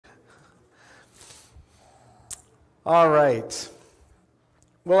All right.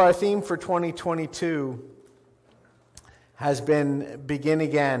 Well, our theme for 2022 has been Begin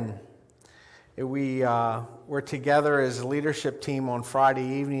Again. We're together as a leadership team on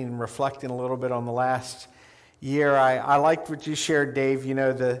Friday evening and reflecting a little bit on the last year. I liked what you shared, Dave. You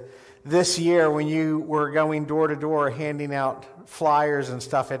know, this year when you were going door to door handing out flyers and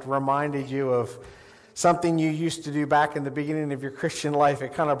stuff, it reminded you of something you used to do back in the beginning of your Christian life.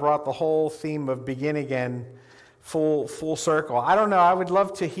 It kind of brought the whole theme of Begin Again full circle. I don't know. I would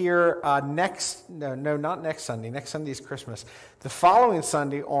love to hear not next Sunday. Next Sunday is Christmas. The following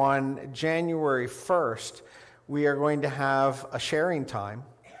Sunday on January 1st, we are going to have a sharing time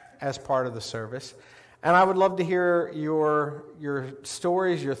as part of the service. And I would love to hear your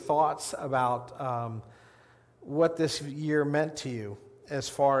stories, your thoughts about what this year meant to you as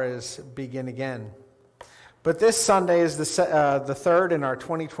far as Begin Again. But this Sunday is the third in our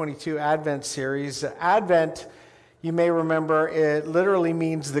 2022 Advent series. Advent, you may remember, it literally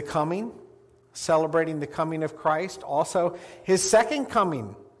means the coming, celebrating the coming of Christ. Also, his second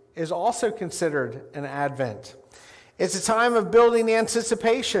coming is also considered an Advent. It's a time of building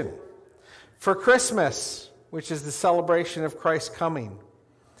anticipation for Christmas, which is the celebration of Christ's coming.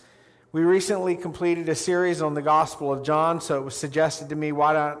 We recently completed a series on the Gospel of John, so it was suggested to me,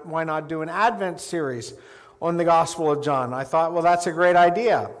 why not do an Advent series on the Gospel of John? I thought, well, that's a great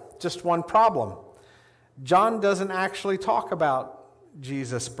idea. Just one problem. John doesn't actually talk about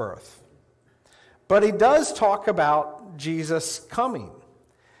Jesus' birth, but he does talk about Jesus' coming.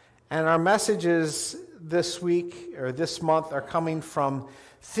 And our messages this week or this month are coming from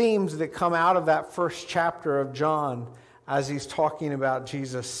themes that come out of that first chapter of John as he's talking about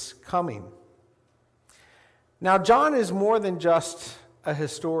Jesus' coming. Now, John is more than just a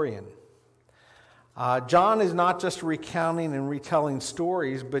historian. John is not just recounting and retelling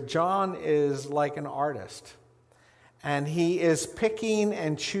stories, but John is like an artist. And he is picking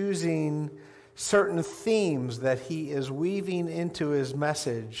and choosing certain themes that he is weaving into his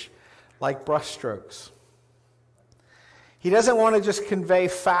message like brushstrokes. He doesn't want to just convey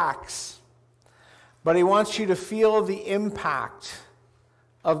facts, but he wants you to feel the impact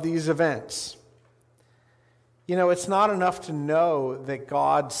of these events. You know, it's not enough to know that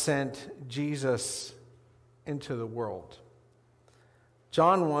God sent Jesus into the world.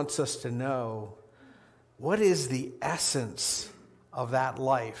 John wants us to know what is the essence of that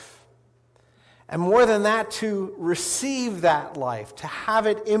life. And more than that, to receive that life, to have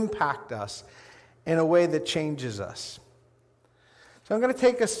it impact us in a way that changes us. So I'm going to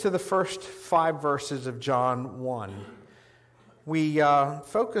take us to the first 5 verses of John 1. We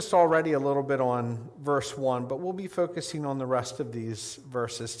focused already a little bit on verse 1, but we'll be focusing on the rest of these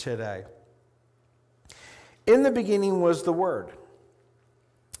verses today. In the beginning was the Word,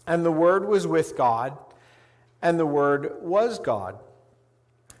 and the Word was with God, and the Word was God.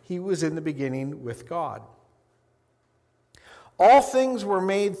 He was in the beginning with God. All things were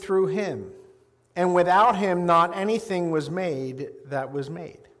made through him, and without him not anything was made that was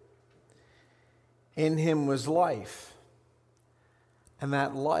made. In him was life, and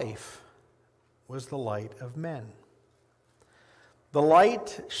that life was the light of men. The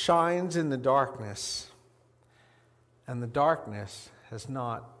light shines in the darkness, and the darkness has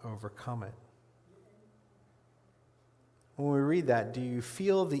not overcome it. When we read that, do you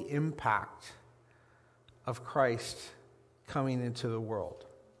feel the impact of Christ coming into the world?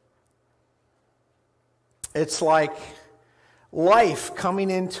 It's like life coming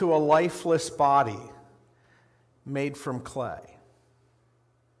into a lifeless body made from clay.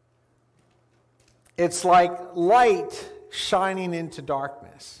 It's like light shining into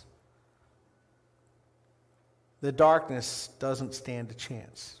darkness. The darkness doesn't stand a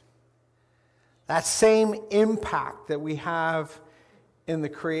chance. That same impact that we have in the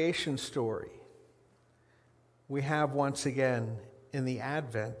creation story, we have once again in the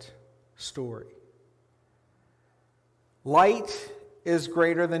Advent story. Light is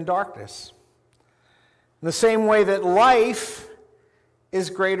greater than darkness. In the same way that life is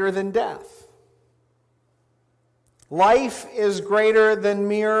greater than death. Life is greater than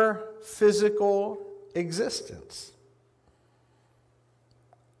mere physical existence.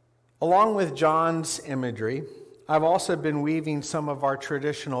 Along with John's imagery, I've also been weaving some of our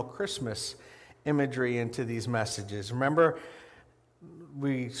traditional Christmas imagery into these messages. Remember,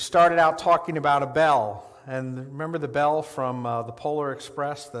 we started out talking about a bell. And remember the bell from the Polar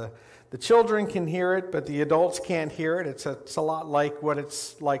Express? The children can hear it, but the adults can't hear it. It's a lot like what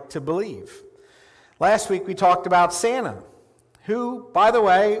it's like to believe. Last week we talked about Santa, who, by the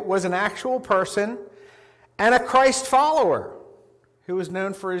way, was an actual person and a Christ follower who was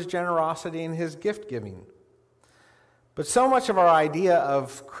known for his generosity and his gift giving. But so much of our idea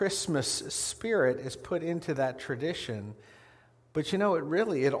of Christmas spirit is put into that tradition. But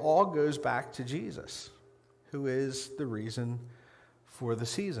it all goes back to Jesus, who is the reason for the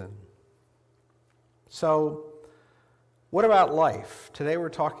season. So, what about life? Today we're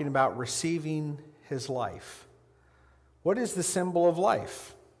talking about receiving his life. What is the symbol of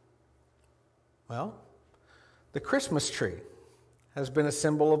life? Well, the Christmas tree has been a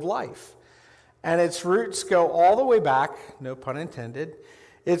symbol of life. And its roots go all the way back, no pun intended,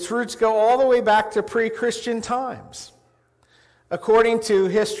 its roots go all the way back to pre-Christian times. According to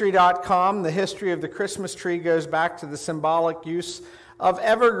History.com, the history of the Christmas tree goes back to the symbolic use of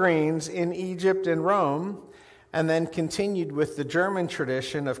evergreens in Egypt and Rome, and then continued with the German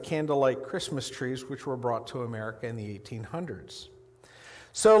tradition of candlelight Christmas trees, which were brought to America in the 1800s.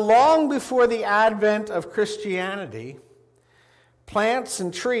 So long before the advent of Christianity, plants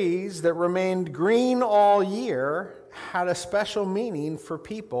and trees that remained green all year had a special meaning for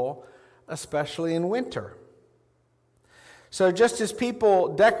people, especially in winter. So just as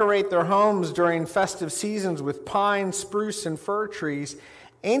people decorate their homes during festive seasons with pine, spruce, and fir trees,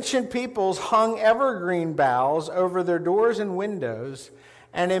 ancient peoples hung evergreen boughs over their doors and windows,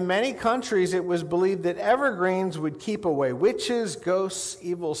 and in many countries it was believed that evergreens would keep away witches, ghosts,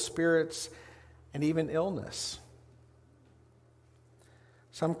 evil spirits, and even illness.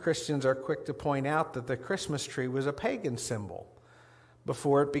 Some Christians are quick to point out that the Christmas tree was a pagan symbol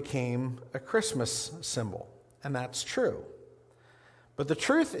before it became a Christmas symbol, and that's true. But the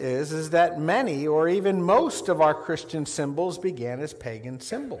truth is that many or even most of our Christian symbols began as pagan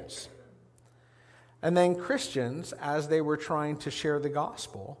symbols. And then Christians, as they were trying to share the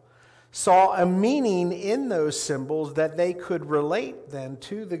gospel, saw a meaning in those symbols that they could relate then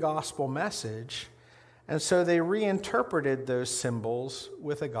to the gospel message. And so they reinterpreted those symbols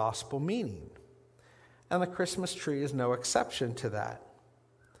with a gospel meaning. And the Christmas tree is no exception to that.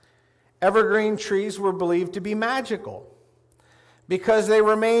 Evergreen trees were believed to be magical because they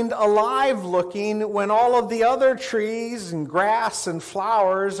remained alive looking when all of the other trees and grass and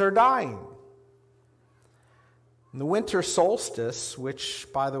flowers are dying. And the winter solstice, which,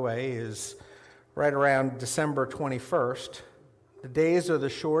 by the way, is right around December 21st, the days are the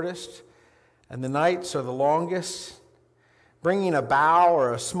shortest and the nights are the longest. Bringing a bough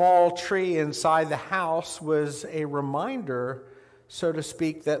or a small tree inside the house was a reminder, so to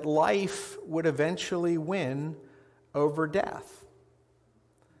speak, that life would eventually win over death.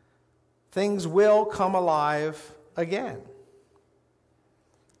 Things will come alive again.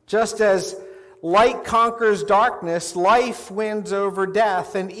 Just as light conquers darkness, life wins over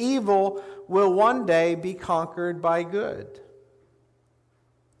death, and evil will one day be conquered by good.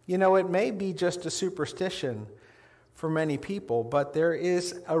 It may be just a superstition for many people, but there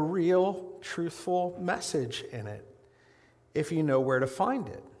is a real, truthful message in it if you know where to find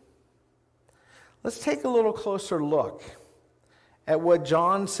it. Let's take a little closer look at what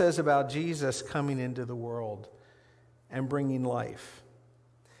John says about Jesus coming into the world and bringing life.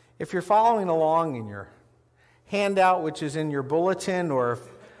 If you're following along in your handout, which is in your bulletin, or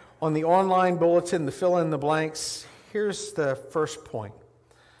on the online bulletin, the fill in the blanks, here's the first point.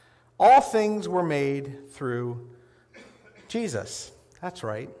 All things were made through Jesus. That's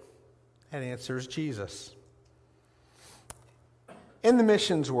right. That answer is Jesus. In the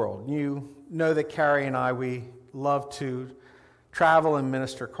missions world, you know that Carrie and I, we love to travel and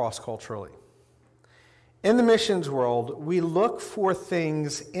minister cross-culturally. In the missions world, we look for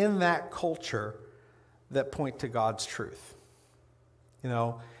things in that culture that point to God's truth. We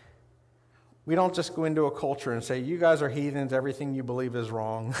don't just go into a culture and say, you guys are heathens, everything you believe is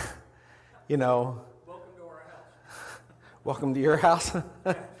wrong. Welcome to our house. Welcome to your house.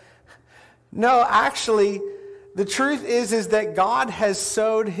 No, actually, the truth is that God has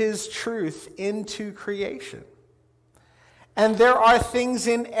sowed his truth into creation. And there are things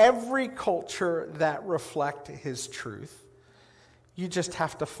in every culture that reflect his truth. You just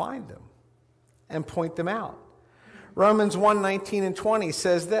have to find them and point them out. Romans 1:19 and 20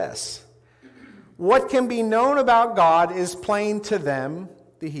 says this: what can be known about God is plain to them,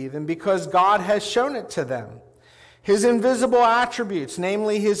 the heathen, because God has shown it to them. His invisible attributes,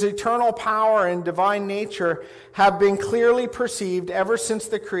 namely his eternal power and divine nature, have been clearly perceived ever since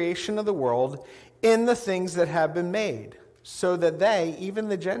the creation of the world in the things that have been made, so that they, even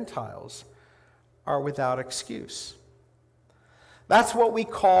the Gentiles, are without excuse. That's what we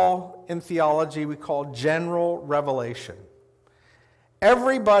call, in theology, we call general revelation.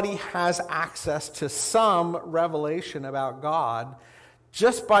 Everybody has access to some revelation about God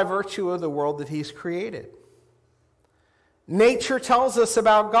just by virtue of the world that he's created. Nature tells us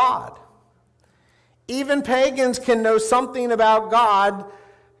about God. Even pagans can know something about God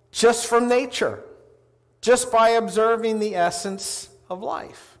just from nature, just by observing the essence of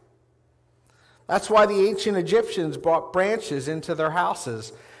life. That's why the ancient Egyptians brought branches into their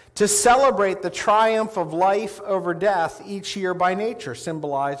houses to celebrate the triumph of life over death each year by nature,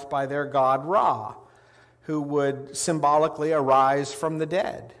 symbolized by their god Ra, who would symbolically arise from the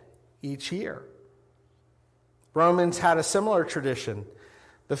dead each year. Romans had a similar tradition,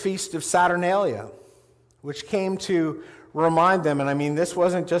 the Feast of Saturnalia, which came to remind them, and I mean, this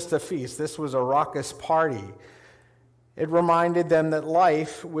wasn't just a feast, this was a raucous party. It reminded them that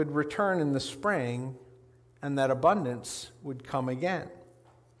life would return in the spring and that abundance would come again.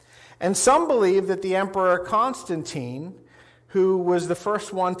 And some believe that the Emperor Constantine, who was the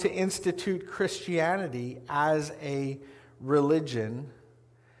first one to institute Christianity as a religion,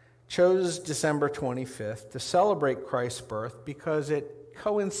 chose December 25th to celebrate Christ's birth because it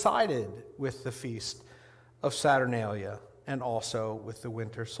coincided with the Feast of Saturnalia and also with the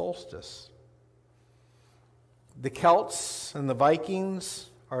winter solstice. The Celts and the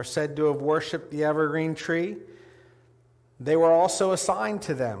Vikings are said to have worshipped the evergreen tree. They were also assigned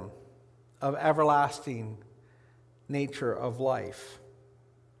to them of everlasting nature of life.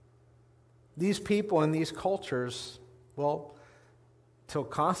 These people in these cultures, well, till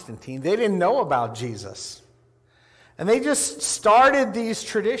Constantine, they didn't know about Jesus. And they just started these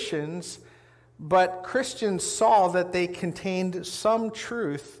traditions, but Christians saw that they contained some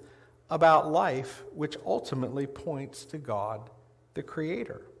truth about life, which ultimately points to God, the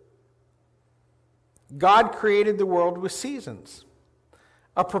Creator. God created the world with seasons,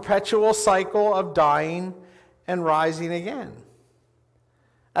 a perpetual cycle of dying and rising again.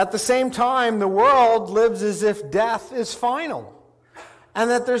 At the same time, the world lives as if death is final, and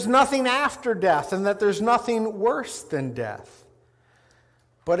that there's nothing after death, and that there's nothing worse than death.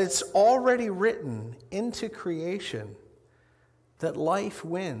 But it's already written into creation that life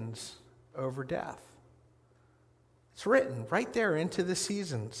wins over death. It's written right there into the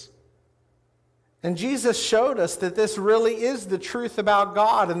seasons. And Jesus showed us that this really is the truth about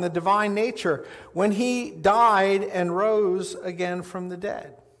God and the divine nature when he died and rose again from the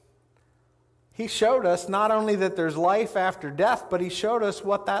dead. He showed us not only that there's life after death, but he showed us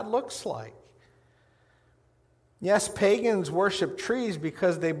what that looks like. Yes, pagans worshiped trees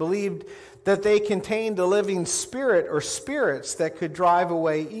because they believed that they contained a living spirit or spirits that could drive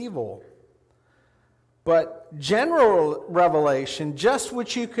away evil. But general revelation, just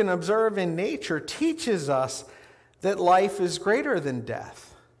what you can observe in nature, teaches us that life is greater than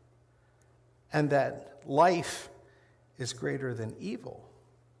death and that life is greater than evil.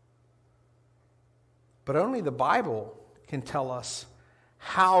 But only the Bible can tell us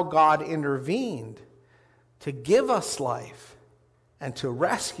how God intervened to give us life and to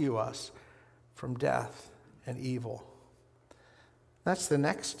rescue us from death and evil. That's the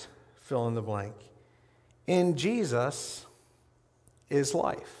next fill in the blank. In Jesus is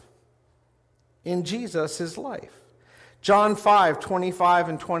life. In Jesus is life. John 5:25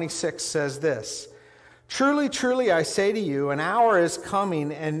 and 26 says this, "Truly, truly, I say to you, an hour is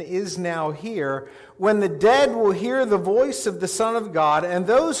coming and is now here, when the dead will hear the voice of the Son of God, and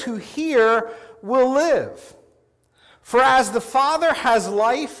those who hear will live. For as the Father has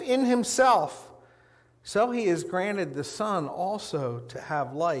life in himself, so he has granted the Son also to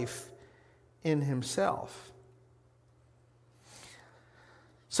have life in himself."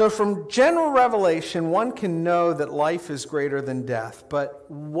 So from general revelation, one can know that life is greater than death. But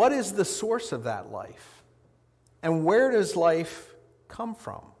what is the source of that life? And where does life come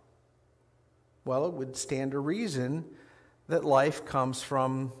from? Well, it would stand to reason that life comes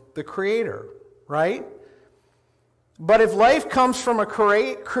from the Creator, right? But if life comes from a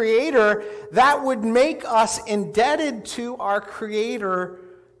Creator, that would make us indebted to our Creator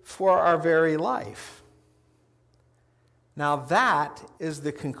for our very life. Now that is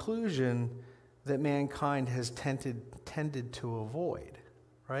the conclusion that mankind has tended to avoid,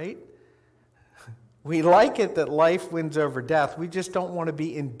 right? We like it that life wins over death. We just don't want to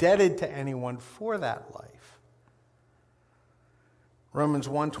be indebted to anyone for that life. Romans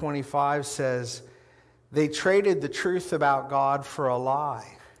 1:25 says, "They traded the truth about God for a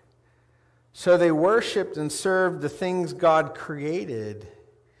lie. So they worshiped and served the things God created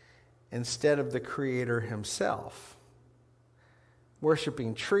instead of the Creator himself."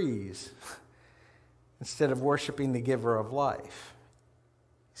 Worshiping trees instead of worshiping the giver of life.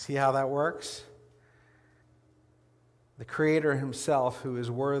 See how that works? The Creator himself, who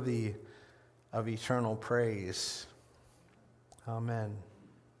is worthy of eternal praise. Amen.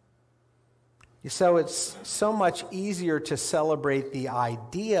 So it's so much easier to celebrate the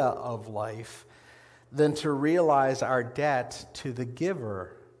idea of life than to realize our debt to the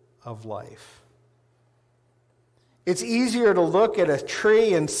giver of life. It's easier to look at a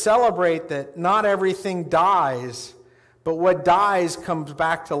tree and celebrate that not everything dies, but what dies comes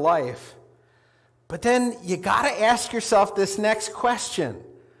back to life. But then you got to ask yourself this next question.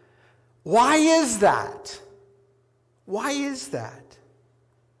 Why is that? Why is that?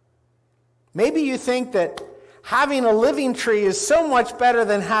 Maybe you think that having a living tree is so much better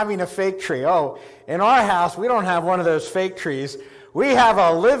than having a fake tree. Oh, in our house, we don't have one of those fake trees. We have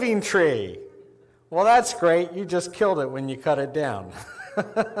a living tree. Well, that's great. You just killed it when you cut it down.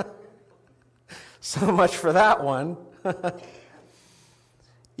 So much for that one.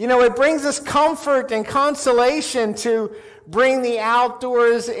 You know, it brings us comfort and consolation to bring the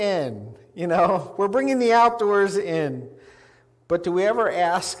outdoors in. You know, we're bringing the outdoors in. But do we ever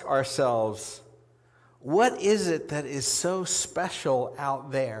ask ourselves, what is it that is so special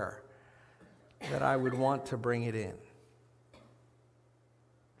out there that I would want to bring it in?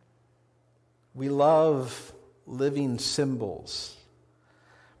 We love living symbols,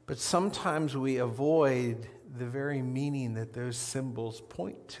 but sometimes we avoid the very meaning that those symbols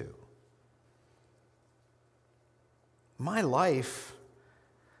point to. My life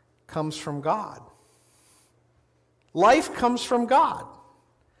comes from God. Life comes from God.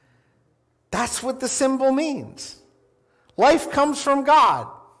 That's what the symbol means. Life comes from God.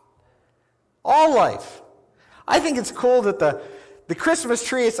 All life. I think it's cool that the Christmas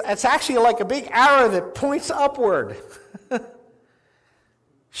tree, it's actually like a big arrow that points upward,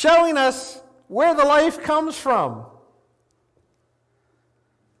 showing us where the life comes from.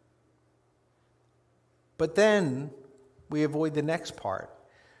 But then we avoid the next part,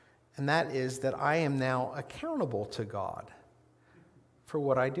 and that is that I am now accountable to God for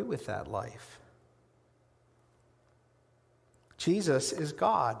what I do with that life. Jesus is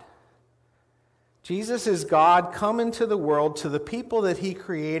God. Jesus is God come into the world to the people that he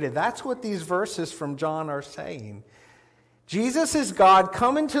created. That's what these verses from John are saying. Jesus is God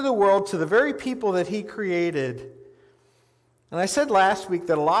come into the world to the very people that he created. And I said last week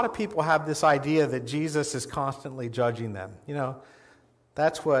that a lot of people have this idea that Jesus is constantly judging them. You know,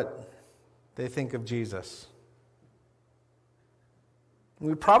 that's what they think of Jesus.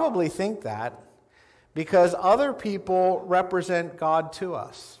 We probably think that because other people represent God to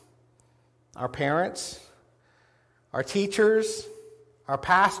us. Our parents, our teachers, our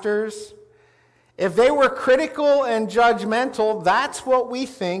pastors. If they were critical and judgmental, that's what we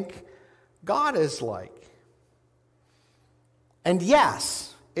think God is like. And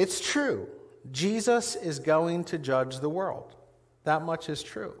yes, it's true. Jesus is going to judge the world. That much is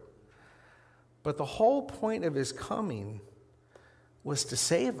true. But the whole point of his coming was to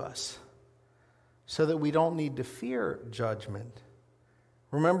save us so that we don't need to fear judgment.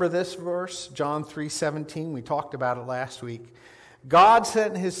 Remember this verse, John 3:17? We talked about it last week. God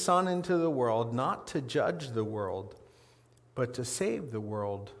sent his Son into the world not to judge the world, but to save the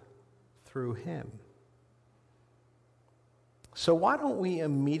world through him. So why don't we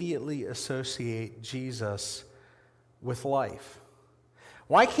immediately associate Jesus with life?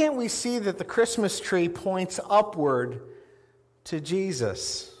 Why can't we see that the Christmas tree points upward to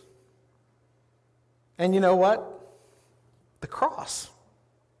Jesus? And you know what? The cross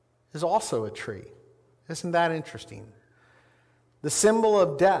is also a tree. Isn't that interesting? The symbol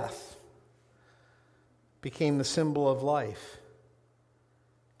of death became the symbol of life.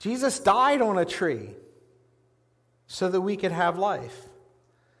 Jesus died on a tree so that we could have life.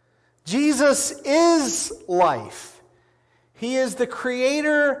 Jesus is life. He is the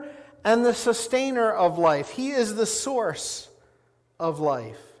creator and the sustainer of life. He is the source of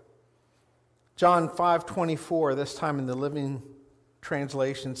life. John 5:24, this time in the Living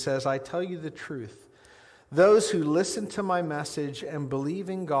Translation, says, I tell you the truth. Those who listen to my message and believe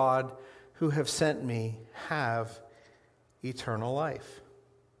in God who have sent me have eternal life.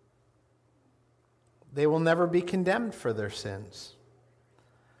 They will never be condemned for their sins,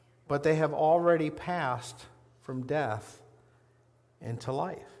 but they have already passed from death into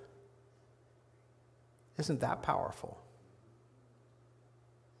life. Isn't that powerful?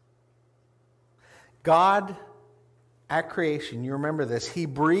 God, at creation, you remember this, he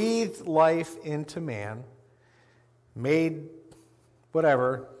breathed life into man, made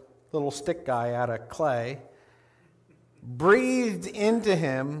whatever, little stick guy out of clay, breathed into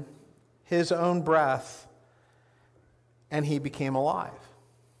him his own breath, and he became alive.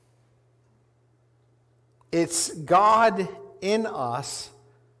 It's God in us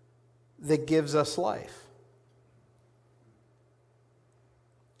that gives us life.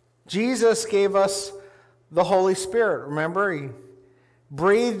 Jesus gave us the Holy Spirit. Remember, he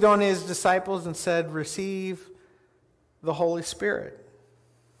breathed on his disciples and said, "Receive the Holy Spirit."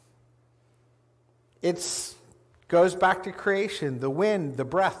 It goes back to creation, the wind, the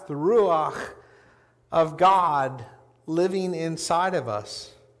breath, the ruach of God living inside of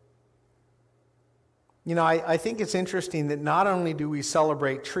us. You know, I think it's interesting that not only do we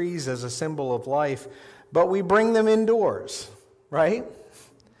celebrate trees as a symbol of life, but we bring them indoors, right?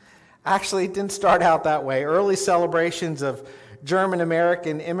 Actually, it didn't start out that way. Early celebrations of German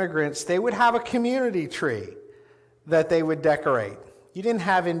American immigrants, they would have a community tree that they would decorate. You didn't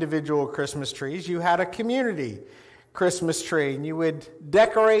have individual Christmas trees. You had a community Christmas tree, and you would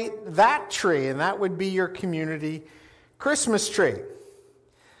decorate that tree, and that would be your community Christmas tree.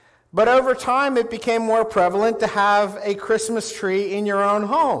 But over time, it became more prevalent to have a Christmas tree in your own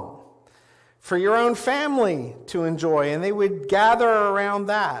home for your own family to enjoy, and they would gather around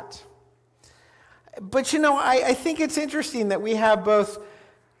that. But you know, I think it's interesting that we have both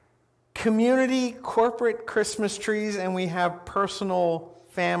community corporate Christmas trees and we have personal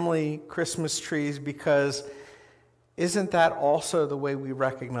family Christmas trees, because isn't that also the way we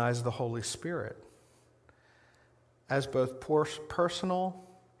recognize the Holy Spirit as both personal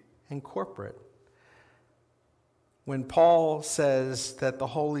and corporate? When Paul says that the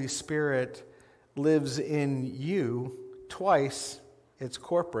Holy Spirit lives in you, twice it's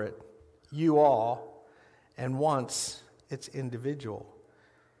corporate, you all, and once it's individual,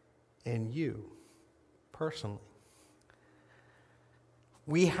 in you, personally.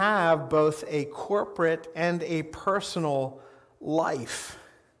 We have both a corporate and a personal life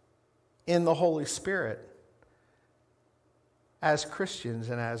in the Holy Spirit as Christians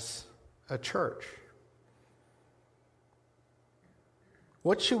and as a church.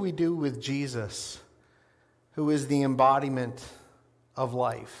 What should we do with Jesus, who is the embodiment of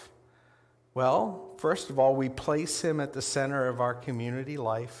life? Well, first of all, we place him at the center of our community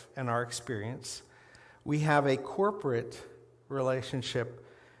life and our experience. We have a corporate relationship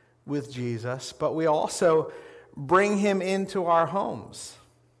with Jesus, but we also bring him into our homes,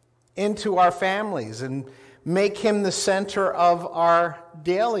 into our families, and make him the center of our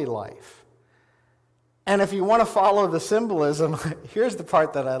daily life. And if you want to follow the symbolism, here's the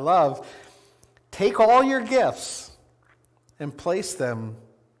part that I love. Take all your gifts and place them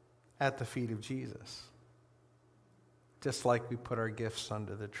at the feet of Jesus, just like we put our gifts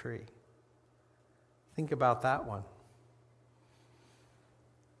under the tree. Think about that one.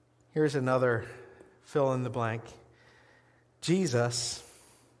 Here's another fill in the blank. Jesus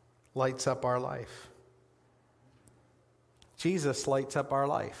lights up our life. Jesus lights up our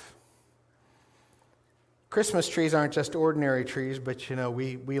life. Christmas trees aren't just ordinary trees, but you know,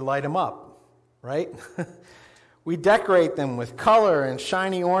 we light them up, right? We decorate them with color and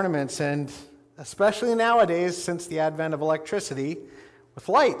shiny ornaments, and especially nowadays, since the advent of electricity, with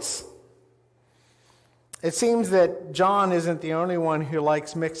lights. It seems that John isn't the only one who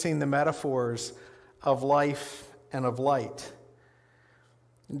likes mixing the metaphors of life and of light.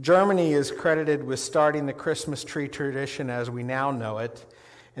 Germany is credited with starting the Christmas tree tradition as we now know it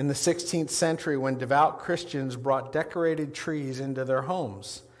in the 16th century, when devout Christians brought decorated trees into their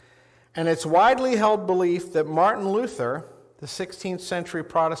homes. And it's widely held belief that Martin Luther, the 16th century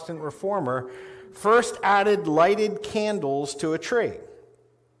Protestant reformer, first added lighted candles to a tree.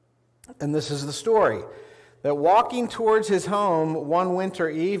 And this is the story: that walking towards his home one winter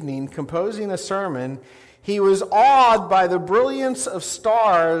evening, composing a sermon, he was awed by the brilliance of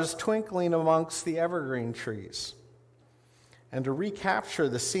stars twinkling amongst the evergreen trees. And to recapture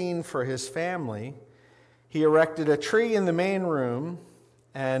the scene for his family, he erected a tree in the main room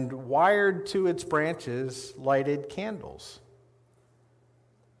and wired to its branches lighted candles.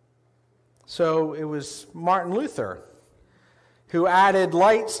 So it was Martin Luther who added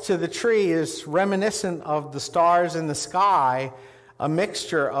lights to the tree, as reminiscent of the stars in the sky, a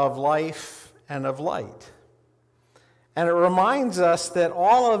mixture of life and of light. And it reminds us that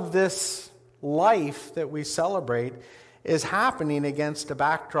all of this life that we celebrate is happening against a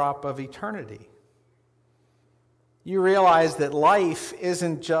backdrop of eternity. You realize that life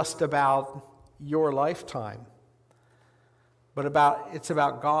isn't just about your lifetime, but it's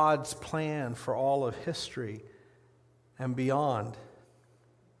about God's plan for all of history and beyond.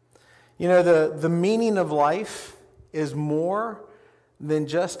 You know, the meaning of life is more than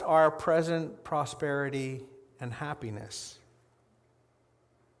just our present prosperity and happiness.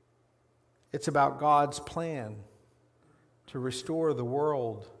 It's about God's plan to restore the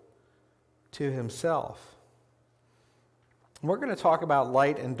world to himself. We're going to talk about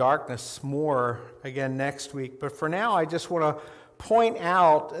light and darkness more again next week, but for now I just want to point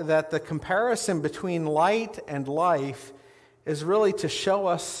out that the comparison between light and life is really to show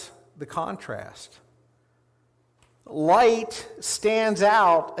us the contrast. Light stands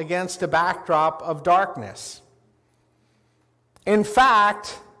out against a backdrop of darkness. In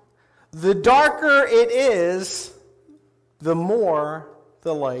fact, the darker it is, the more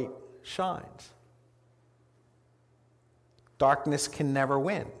the light shines. Darkness can never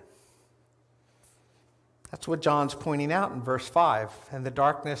win. That's what John's pointing out in verse 5. And the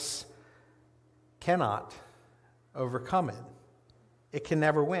darkness cannot overcome it. It can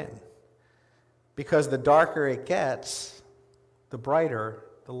never win. Because the darker it gets, the brighter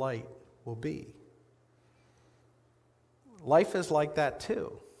the light will be. Life is like that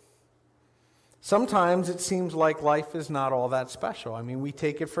too. Sometimes it seems like life is not all that special. I mean, we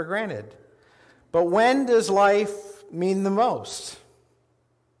take it for granted. But when does life mean the most?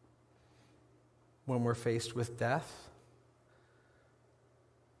 When we're faced with death,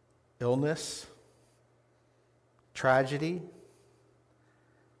 illness, tragedy.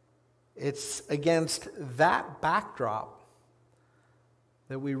 It's against that backdrop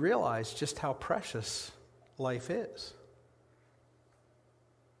that we realize just how precious life is.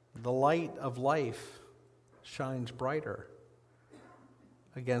 The light of life shines brighter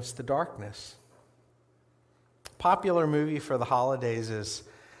against the darkness. Popular movie for the holidays is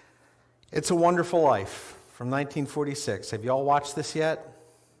It's a Wonderful Life from 1946. Have you all watched this yet?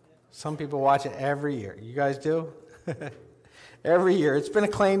 Some people watch it every year. You guys do? Every year. It's been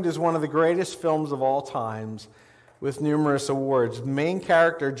acclaimed as one of the greatest films of all times with numerous awards. Main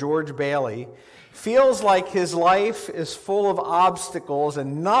character, George Bailey, feels like his life is full of obstacles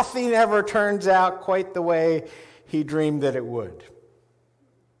and nothing ever turns out quite the way he dreamed that it would.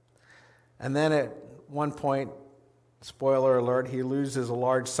 And then at one point, spoiler alert, he loses a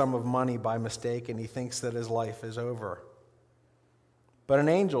large sum of money by mistake and he thinks that his life is over. But an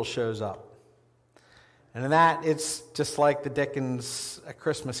angel shows up. And in that, it's just like the Dickens A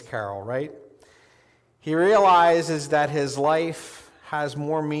Christmas Carol, right? He realizes that his life has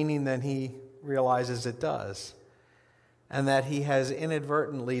more meaning than he realizes it does, and that he has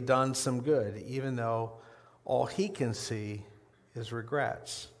inadvertently done some good, even though all he can see is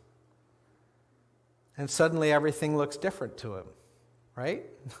regrets. And suddenly everything looks different to him, right?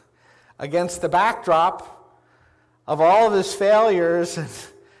 Against the backdrop of all of his failures, and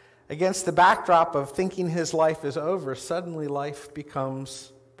against the backdrop of thinking his life is over, suddenly life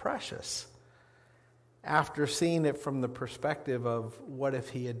becomes precious. After seeing it from the perspective of what if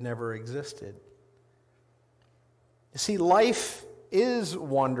he had never existed. You see, life is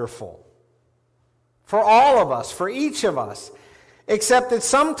wonderful for all of us, for each of us, except that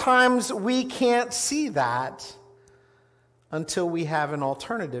sometimes we can't see that until we have an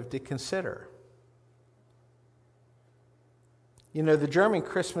alternative to consider. You know, the German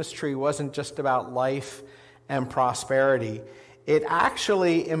Christmas tree wasn't just about life and prosperity. It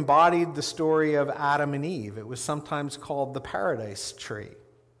actually embodied the story of Adam and Eve. It was sometimes called the paradise tree.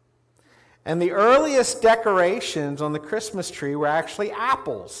 And the earliest decorations on the Christmas tree were actually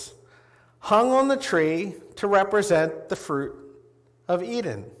apples, hung on the tree to represent the fruit of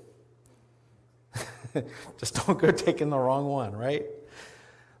Eden. Just don't go taking the wrong one, right?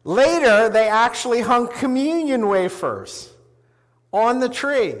 Later, they actually hung communion wafers on the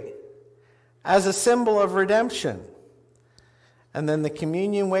tree as a symbol of redemption. And then the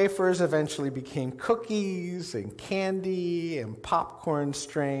communion wafers eventually became cookies and candy and popcorn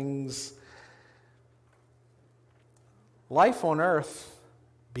strings. Life on earth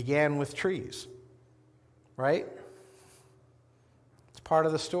began with trees, right? It's part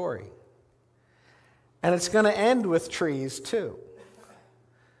of the story. And it's going to end with trees too.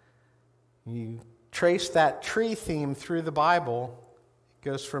 You trace that tree theme through the Bible. It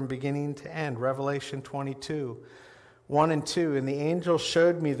goes from beginning to end. Revelation 22. 1 and 2, and the angel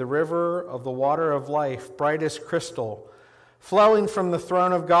showed me the river of the water of life, bright as crystal, flowing from the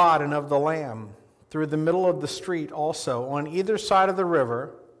throne of God and of the Lamb, through the middle of the street also. On either side of the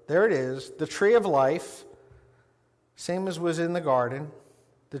river, there it is, the tree of life, same as was in the garden,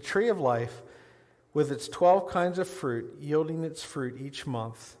 the tree of life, with its 12 kinds of fruit, yielding its fruit each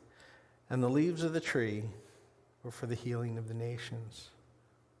month, and the leaves of the tree were for the healing of the nations.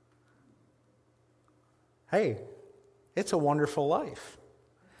 Hey, it's a wonderful life.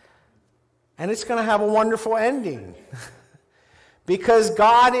 And it's going to have a wonderful ending. Because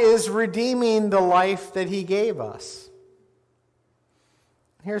God is redeeming the life that He gave us.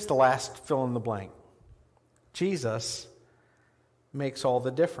 Here's the last fill in the blank. Jesus makes all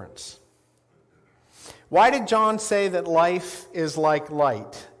the difference. Why did John say that life is like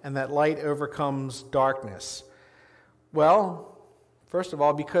light and that light overcomes darkness? Well, First of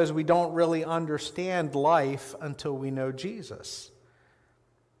all, because we don't really understand life until we know Jesus.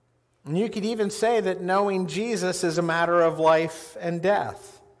 And you could even say that knowing Jesus is a matter of life and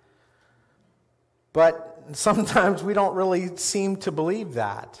death. But sometimes we don't really seem to believe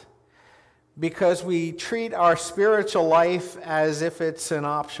that, because we treat our spiritual life as if it's an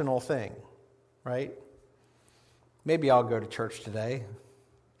optional thing, right? Maybe I'll go to church today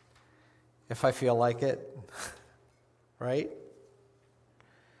if I feel like it, right?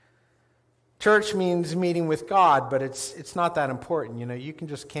 Church means meeting with God, but it's not that important. You know, you can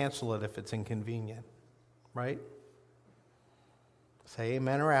just cancel it if it's inconvenient, right? Say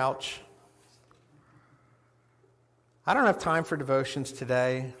amen or ouch. I don't have time for devotions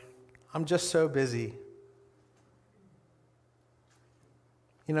today. I'm just so busy.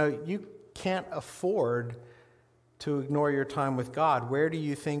 You know, you can't afford to ignore your time with God. Where do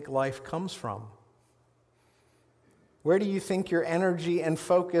you think life comes from? Where do you think your energy and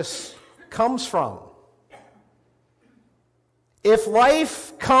focus comes from? If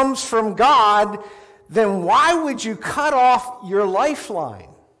life comes from God, then why would you cut off your lifeline?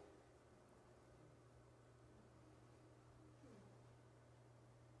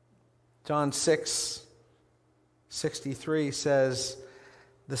 John 6:63 says,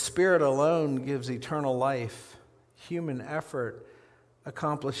 "The Spirit alone gives eternal life. Human effort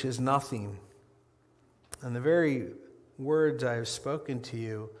accomplishes nothing." And the very words I have spoken to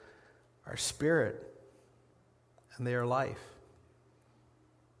you are spirit, and they are life.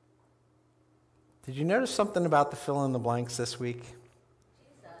 Did you notice something about the fill in the blanks this week?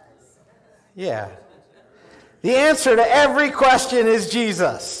 Jesus. Yeah. The answer to every question is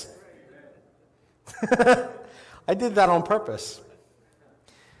Jesus. I did that on purpose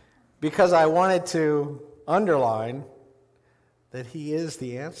because I wanted to underline that he is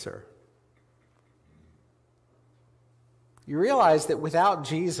the answer. You realize that without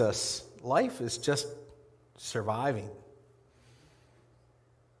Jesus, life is just surviving.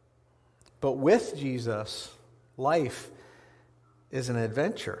 But with Jesus, life is an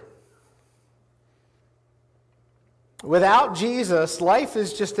adventure. Without Jesus, life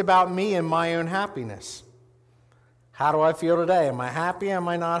is just about me and my own happiness. How do I feel today? Am I happy? Am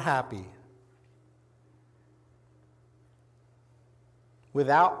I not happy?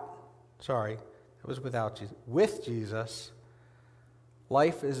 Without Jesus. With Jesus,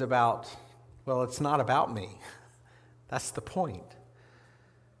 life is about, well, it's not about me. That's the point.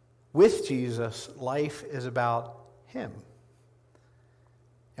 With Jesus, life is about him.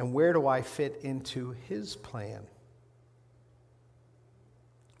 And where do I fit into his plan?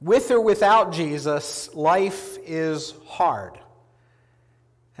 With or without Jesus, life is hard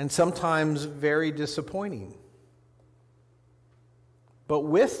and sometimes very disappointing. But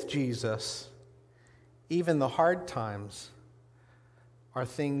with Jesus, even the hard times are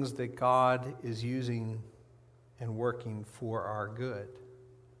things that God is using and working for our good.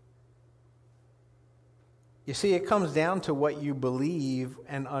 You see, it comes down to what you believe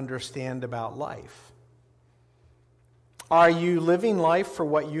and understand about life. Are you living life for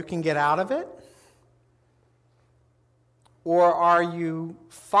what you can get out of it? Or are you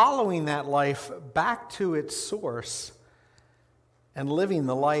following that life back to its source and living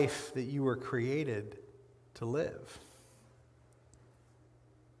the life that you were created to live?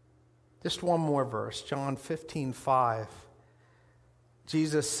 Just one more verse, John 15:5.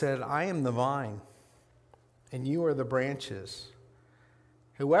 Jesus said, "I am the vine, and you are the branches.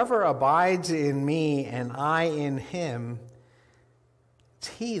 Whoever abides in me and I in him, it's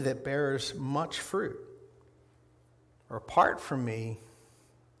he that bears much fruit. Or apart from me,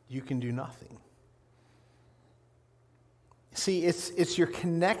 you can do nothing." See, it's your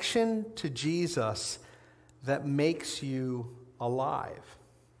connection to Jesus that makes you alive.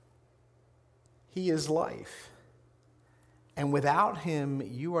 He is life. And without him,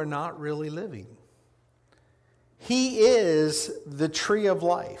 you are not really living. He is the tree of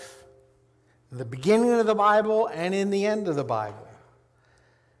life, in the beginning of the Bible and in the end of the Bible.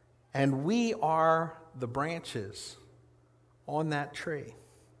 And we are the branches on that tree.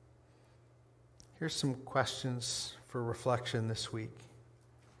 Here's some questions for reflection this week.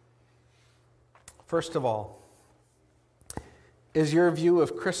 First of all, is your view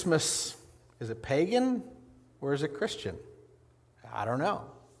of Christmas, is it pagan or is it Christian? I don't know.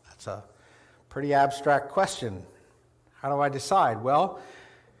 That's a pretty abstract question. How do I decide? Well,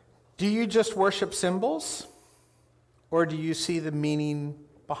 do you just worship symbols, or do you see the meaning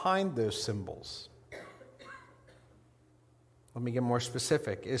behind those symbols? Let me get more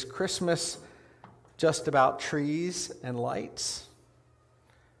specific. Is Christmas just about trees and lights,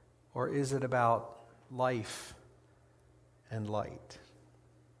 or is it about life and light?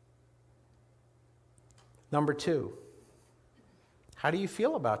 Number 2, how do you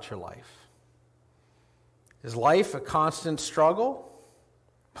feel about your life? Is life a constant struggle?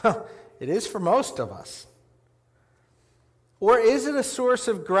 It is for most of us. Or is it a source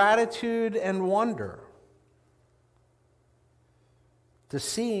of gratitude and wonder? Does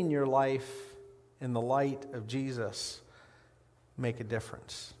seeing your life in the light of Jesus make a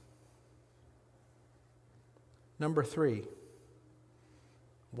difference? Number 3,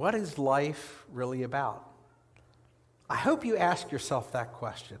 what is life really about? I hope you ask yourself that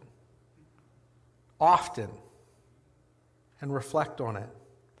question often and reflect on it.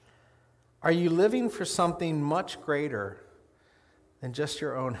 Are you living for something much greater than just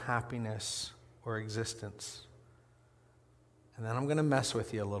your own happiness or existence? And then I'm going to mess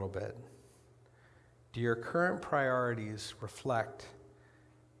with you a little bit. Do your current priorities reflect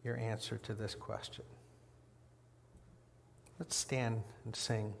your answer to this question? Let's stand and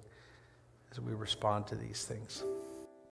sing as we respond to these things.